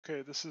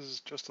Okay, this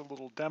is just a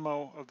little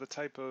demo of the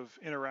type of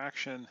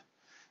interaction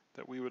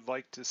that we would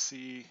like to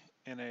see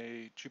in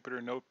a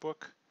Jupyter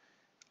notebook.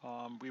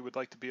 We would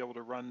like to be able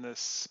to run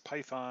this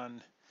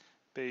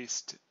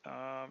Python-based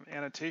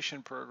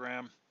annotation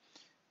program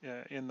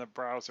in the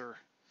browser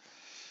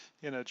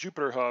in a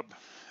Jupyter Hub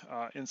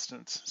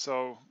instance.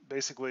 So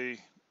basically,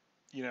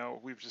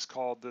 we've just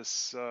called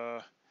this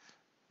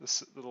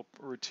this little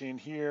routine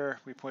here.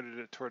 We pointed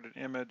it toward an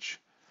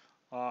image.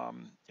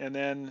 And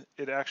then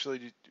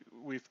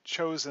we've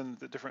chosen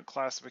the different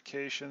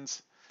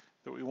classifications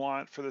that we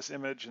want for this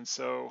image. And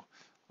so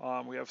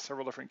we have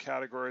several different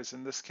categories.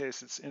 In this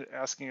case, it's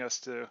asking us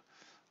to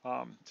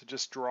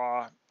just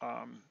draw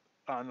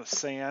on the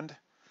sand.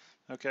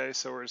 Okay,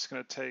 so we're just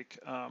going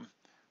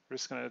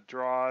to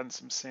draw in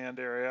some sand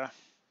area.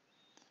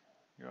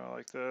 Go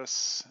like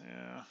this,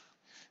 yeah.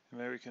 And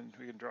maybe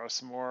we can draw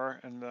some more,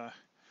 and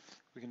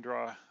we can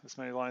draw as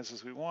many lines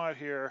as we want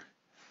here.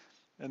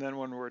 And then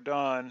when we're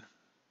done,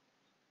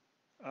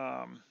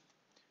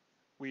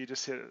 we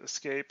just hit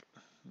escape,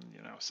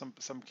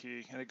 some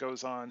key, and it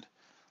goes on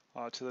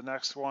to the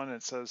next one.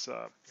 It says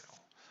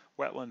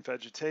wetland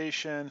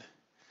vegetation.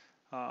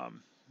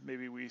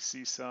 Maybe we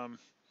see some,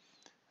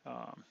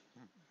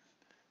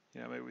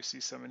 maybe we see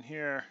some in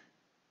here.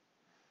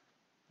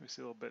 We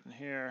see a little bit in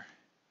here,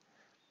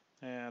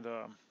 and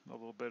a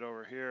little bit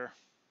over here.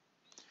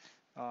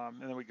 And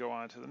then we go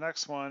on to the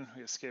next one.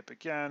 We escape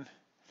again.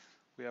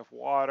 We have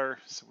water,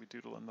 so we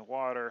doodle in the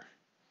water.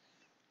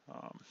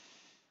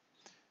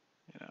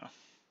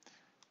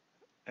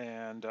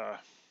 And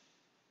down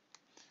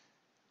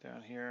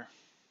here.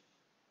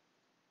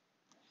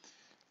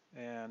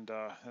 And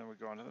then we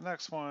go on to the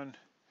next one,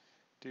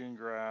 dune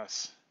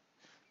grass.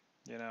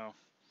 You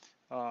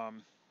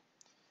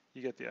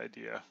get the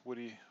idea.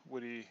 Woody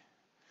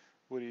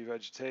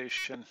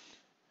vegetation,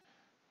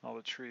 all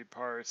the tree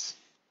parts.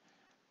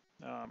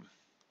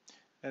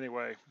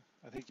 Anyway,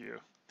 I think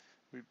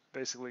we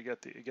basically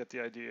get the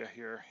idea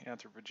here.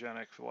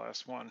 Anthropogenic for the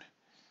last one,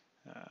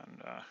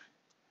 and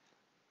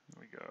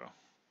we go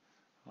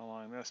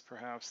along this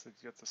perhaps to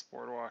get this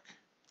boardwalk,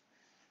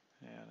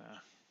 and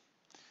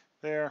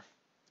there,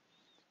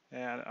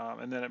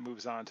 and then it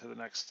moves on to the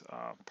next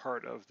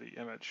part of the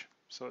image.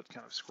 So it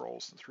kind of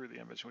scrolls through the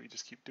image, and we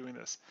just keep doing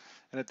this.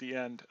 And at the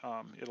end,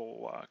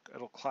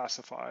 it'll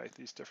classify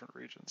these different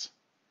regions.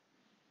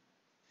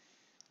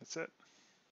 That's it.